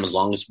Whittingham, as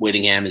long as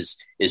Whittingham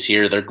is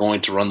here, they're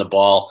going to run the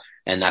ball,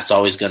 and that's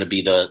always going to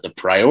be the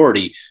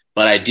priority.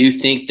 But I do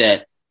think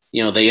that,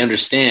 they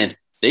understand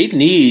they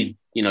need,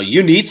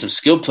 you need some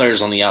skilled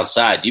players on the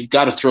outside. You've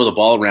got to throw the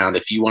ball around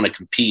if you want to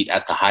compete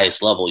at the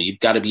highest level. You've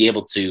got to be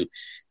able to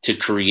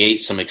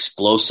create some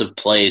explosive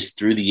plays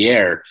through the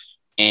air.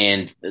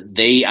 And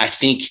I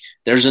think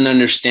there's an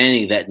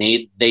understanding that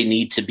they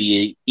need to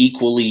be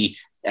equally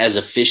as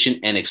efficient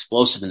and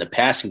explosive in the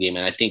passing game.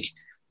 And I think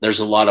there's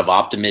a lot of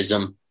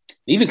optimism,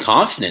 even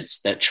confidence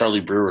that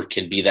Charlie Brewer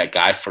can be that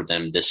guy for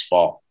them this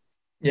fall.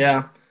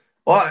 Yeah.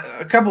 Well,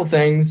 a couple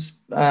things.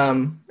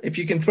 If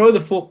you can throw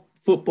the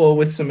football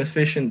with some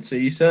efficiency,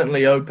 you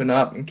certainly open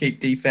up and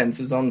keep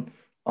defenses on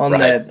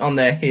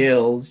their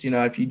heels,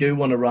 if you do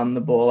want to run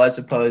the ball as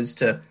opposed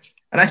to,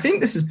 and I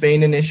think this has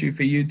been an issue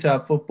for Utah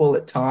football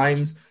at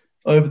times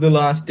over the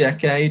last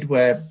decade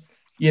where,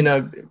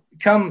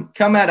 come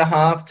out of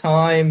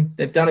halftime,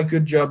 they've done a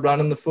good job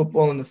running the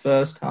football in the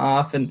first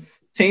half, and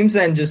teams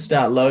then just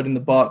start loading the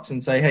box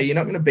and say, hey, you're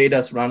not going to beat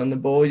us running the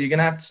ball. You're going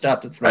to have to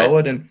start to throw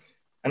it. And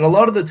a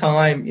lot of the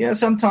time,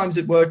 sometimes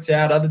it works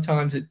out, other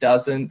times it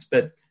doesn't.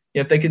 But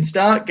if they can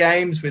start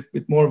games with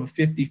more of a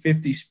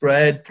 50-50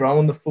 spread,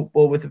 throwing the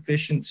football with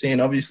efficiency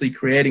and obviously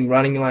creating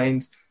running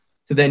lanes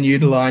to then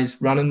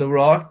utilize running the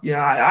rock,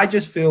 I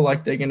just feel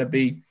like they're going to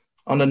be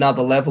on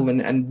another level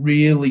and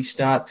really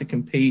start to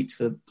compete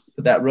for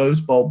that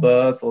Rose Bowl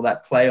berth or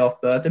that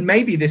playoff berth. And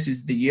maybe this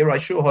is the year. I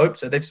sure hope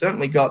so. They've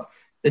certainly got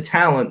the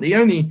talent. The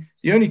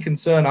only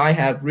concern I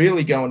have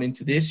really going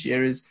into this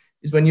year is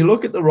when you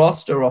look at the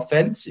roster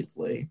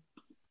offensively,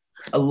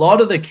 a lot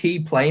of the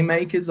key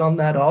playmakers on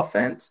that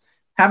offense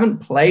haven't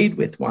played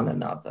with one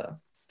another.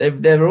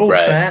 They're all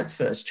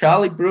transfers.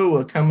 Charlie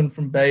Brewer coming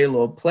from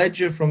Baylor,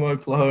 Pledger from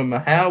Oklahoma,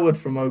 Howard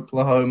from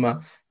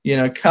Oklahoma,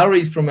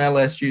 Curry's from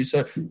LSU.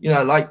 So,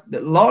 like a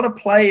lot of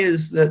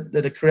players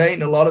that are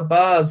creating a lot of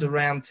buzz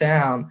around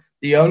town.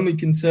 The only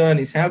concern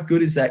is how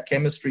good is that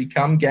chemistry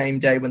come game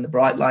day when the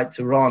bright lights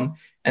are on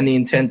and the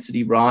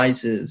intensity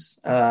rises.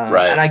 And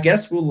I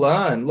guess we'll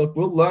learn. Look,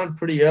 we'll learn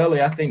pretty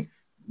early. I think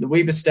the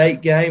Weber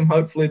State game,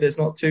 hopefully there's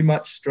not too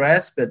much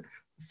stress, but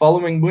the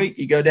following week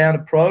you go down to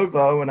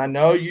Provo, and I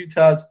know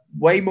Utah's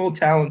way more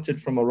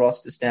talented from a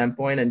roster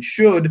standpoint and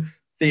should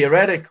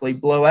theoretically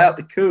blow out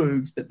the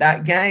Cougs, but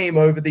that game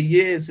over the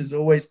years has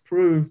always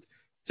proved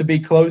to be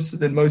closer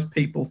than most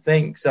people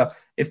think. So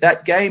if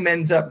that game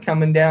ends up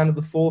coming down to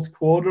the fourth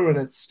quarter and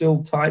it's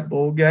still a tight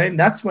ball game,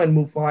 that's when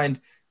we'll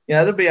find,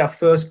 that'll be our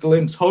first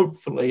glimpse,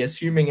 hopefully,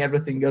 assuming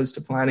everything goes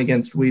to plan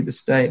against Weber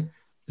State,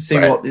 to see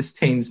what this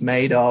team's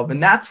made of.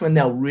 And that's when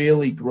they'll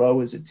really grow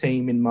as a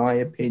team, in my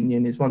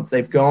opinion, is once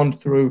they've gone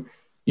through,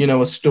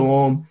 a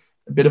storm,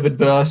 a bit of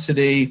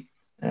adversity,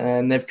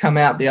 and they've come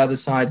out the other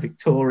side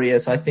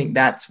victorious. I think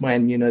that's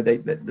when,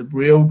 the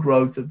real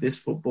growth of this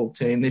football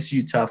team, this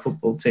Utah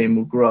football team,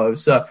 will grow.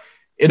 So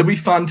it'll be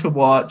fun to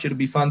watch. It'll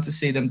be fun to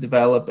see them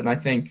develop. And I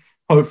think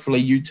hopefully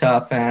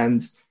Utah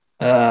fans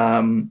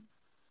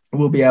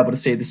will be able to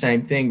see the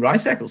same thing.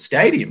 Rice-Eccles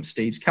Stadium,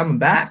 Steve's coming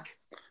back.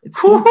 It's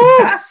full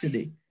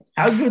capacity.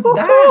 How good's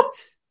that?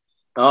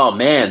 Oh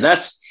man,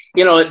 that's,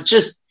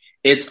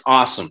 it's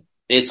awesome.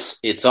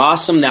 It's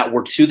awesome that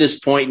we're to this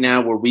point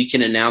now where we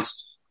can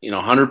announce,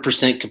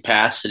 100%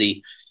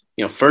 capacity.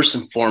 First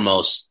and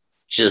foremost,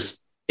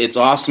 just it's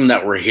awesome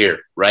that we're here,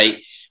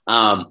 right?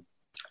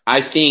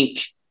 I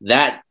think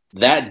that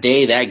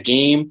day, that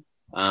game,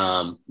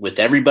 with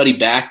everybody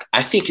back,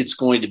 I think it's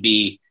going to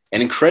be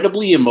an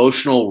incredibly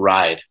emotional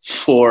ride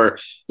for,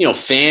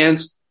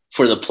 fans,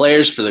 for the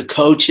players, for the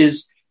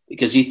coaches,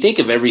 because you think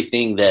of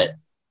everything that,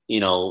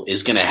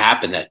 is going to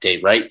happen that day,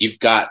 right? You've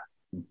got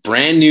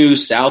brand new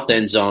south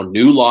end zone,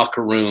 new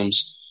locker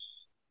rooms,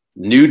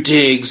 new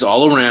digs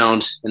all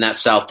around in that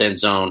south end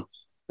zone.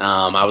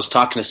 I was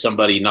talking to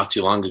somebody not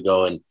too long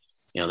ago, and,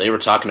 they were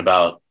talking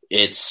about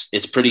it's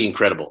pretty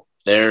incredible.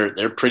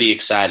 They're pretty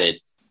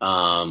excited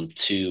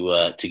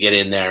to get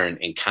in there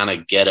and kind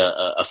of get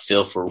a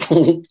feel for,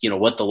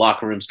 what the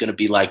locker room is going to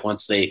be like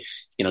once they,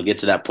 get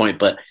to that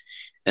point.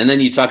 And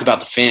then you talk about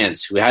the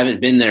fans who haven't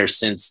been there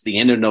since the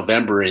end of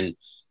November in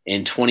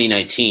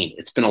 2019.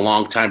 It's been a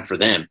long time for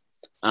them.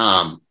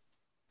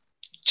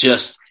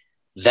 Just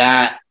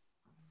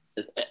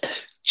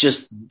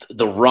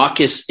the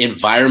raucous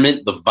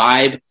environment, the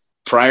vibe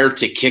prior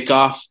to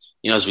kickoff,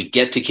 as we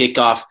get to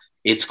kickoff,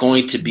 it's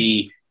going to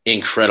be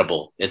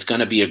incredible. It's going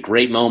to be a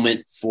great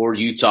moment for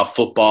Utah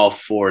football,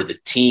 for the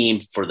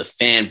team, for the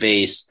fan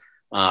base.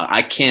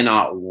 I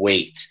cannot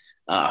wait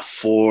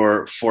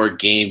for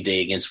game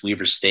day against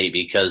Weber State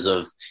because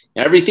of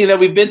everything that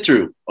we've been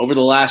through over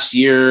the last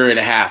year and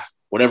a half,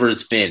 whatever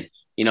it's been,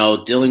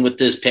 dealing with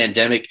this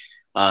pandemic.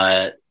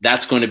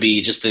 That's going to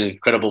be just an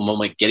incredible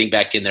moment, getting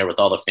back in there with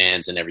all the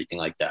fans and everything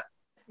like that.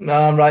 No,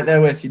 I'm right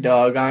there with you,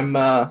 dog. I'm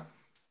that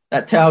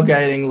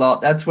tailgating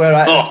lot. That's where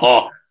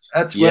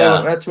that's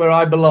where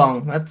I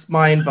belong. That's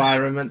my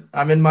environment.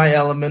 I'm in my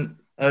element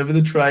over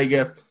the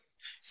Traeger,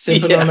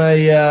 sipping on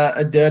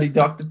a dirty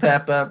Dr.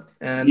 Pepper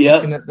and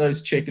looking at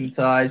those chicken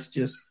thighs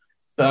just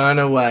burn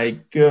away.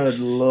 Good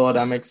Lord,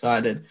 I'm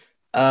excited.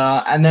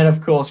 And then,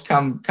 of course,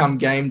 come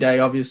game day,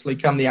 obviously,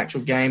 come the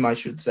actual game, I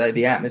should say,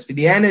 the atmosphere,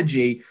 the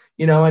energy,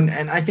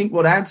 and I think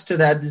what adds to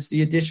that is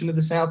the addition of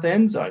the south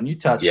end zone. You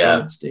touched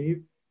on it,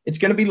 Steve. It's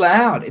going to be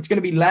loud. It's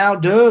going to be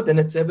louder than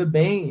it's ever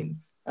been.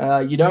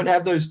 You don't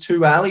have those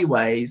two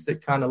alleyways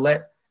that kind of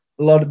let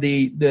a lot of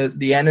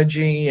the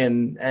energy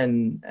and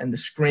the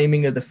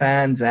screaming of the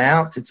fans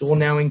out. It's all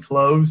now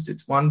enclosed.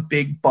 It's one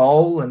big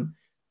bowl, and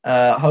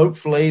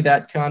hopefully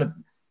that kind of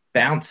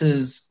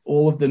bounces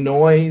all of the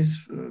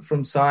noise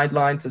from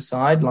sideline to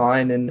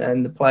sideline,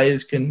 and the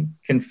players can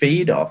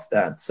feed off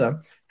that. So,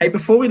 hey,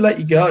 before we let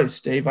you go,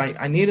 Steve,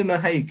 I need to know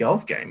how your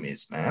golf game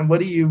is, man. What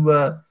are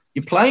you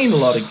you're playing a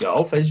lot of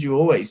golf, as you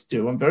always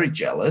do. I'm very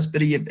jealous,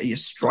 but are you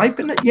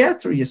striping it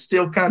yet, or are you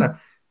still kind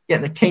of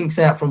getting the kinks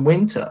out from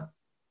winter?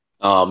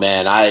 Oh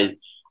man,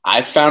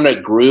 I found a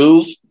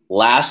groove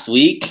last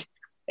week,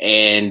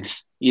 and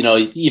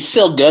you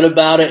feel good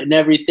about it and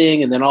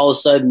everything, and then all of a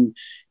sudden,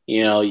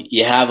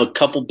 you have a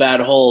couple bad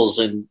holes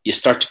and you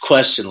start to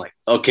question, like,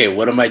 okay,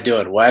 what am I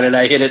doing? Why did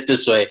I hit it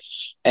this way?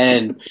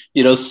 And,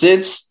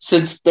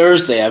 since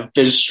Thursday, I've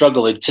been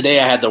struggling. Today,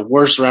 I had the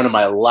worst run of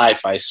my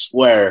life, I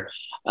swear.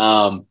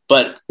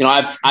 But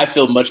I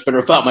feel much better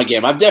about my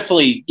game. I've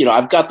definitely,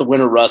 I've got the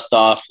winter rust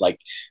off. Like,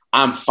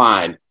 I'm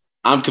fine.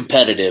 I'm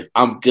competitive.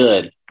 I'm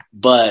good,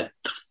 but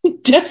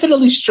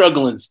definitely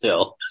struggling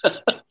still.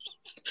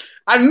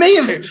 I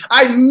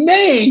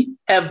may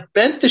have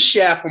bent the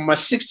shaft on my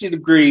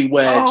 60-degree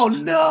wedge. Oh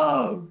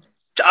no!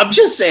 I'm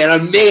just saying, I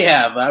may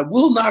have. I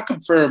will not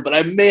confirm, but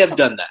I may have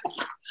done that.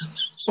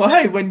 Well,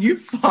 hey, when you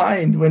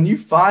find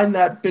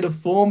that bit of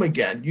form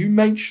again, you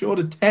make sure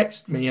to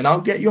text me, and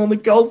I'll get you on the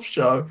golf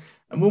show,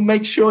 and we'll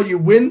make sure you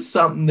win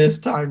something this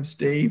time,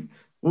 Steve.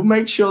 We'll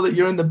make sure that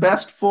you're in the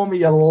best form of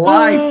your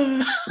life.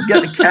 We'll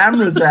get the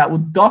cameras out. We'll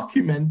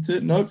document it,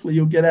 and hopefully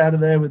you'll get out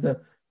of there with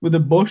a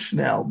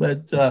Bushnell.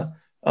 But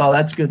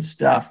that's good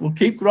stuff. We'll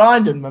keep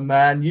grinding, my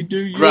man. You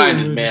do you.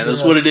 Grinding, man.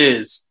 That's what it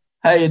is.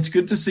 Hey, it's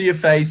good to see your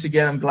face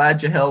again. I'm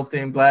glad you're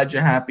healthy. I'm glad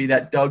you're happy.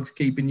 That dog's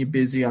keeping you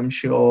busy, I'm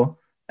sure.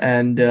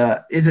 And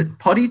is it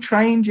potty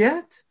trained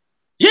yet?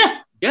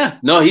 Yeah.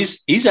 No,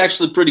 he's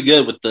actually pretty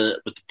good with the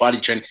potty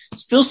training.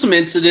 Still some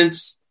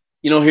incidents,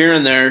 here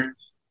and there.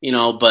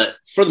 But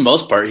for the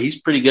most part, he's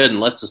pretty good and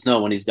lets us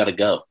know when he's got to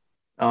go.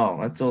 Oh,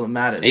 that's all that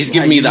matters. He's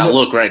giving me that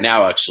look right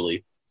now,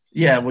 actually.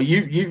 Yeah, well,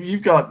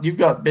 you've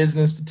got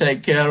business to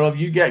take care of.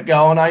 You get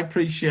going. I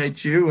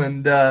appreciate you,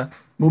 and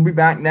we'll be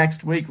back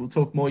next week. We'll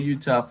talk more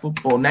Utah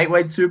football. Nate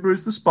Wade Subaru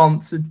is the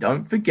sponsor.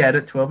 Don't forget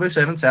it,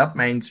 1207 South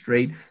Main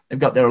Street. They've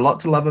got their A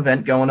Lot to Love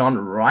event going on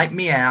right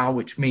meow,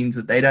 which means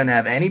that they don't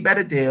have any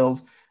better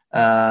deals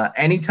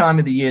any time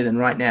of the year than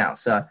right now.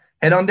 So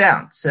head on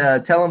down. So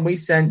tell them we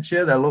sent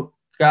you. They'll look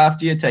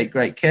after you, take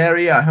great care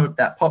of you. I hope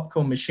that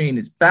popcorn machine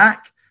is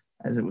back,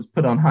 as it was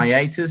put on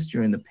hiatus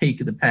during the peak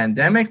of the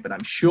pandemic, but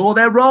I'm sure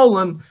they're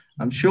rolling.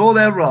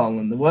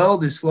 The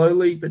world is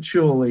slowly but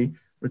surely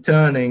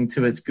returning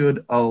to its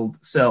good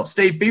old self.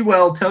 Steve, be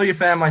well. Tell your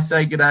fam I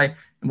say good day,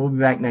 and we'll be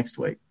back next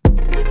week.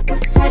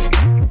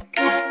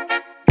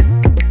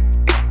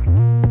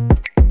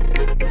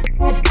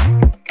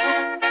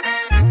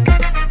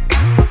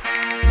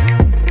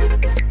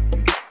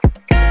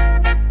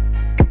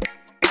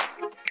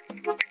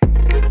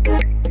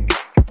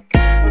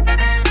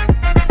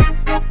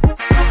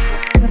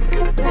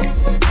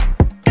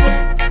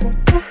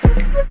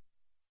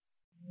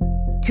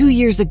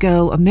 Years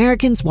ago,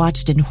 Americans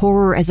watched in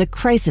horror as a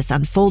crisis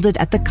unfolded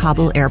at the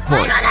Kabul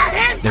airport.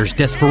 There's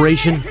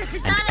desperation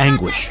and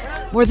anguish.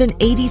 More than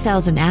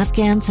 80,000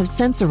 Afghans have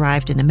since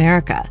arrived in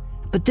America,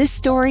 but this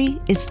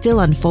story is still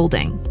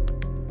unfolding.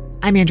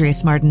 I'm Andrea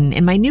Smartin.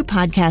 In my new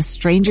podcast,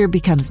 Stranger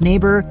Becomes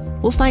Neighbor,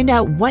 we'll find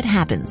out what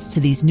happens to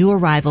these new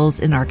arrivals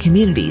in our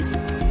communities.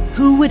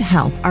 Who would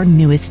help our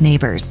newest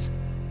neighbors?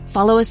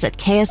 Follow us at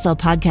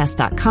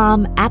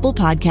kslpodcast.com, Apple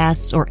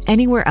Podcasts, or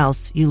anywhere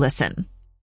else you listen.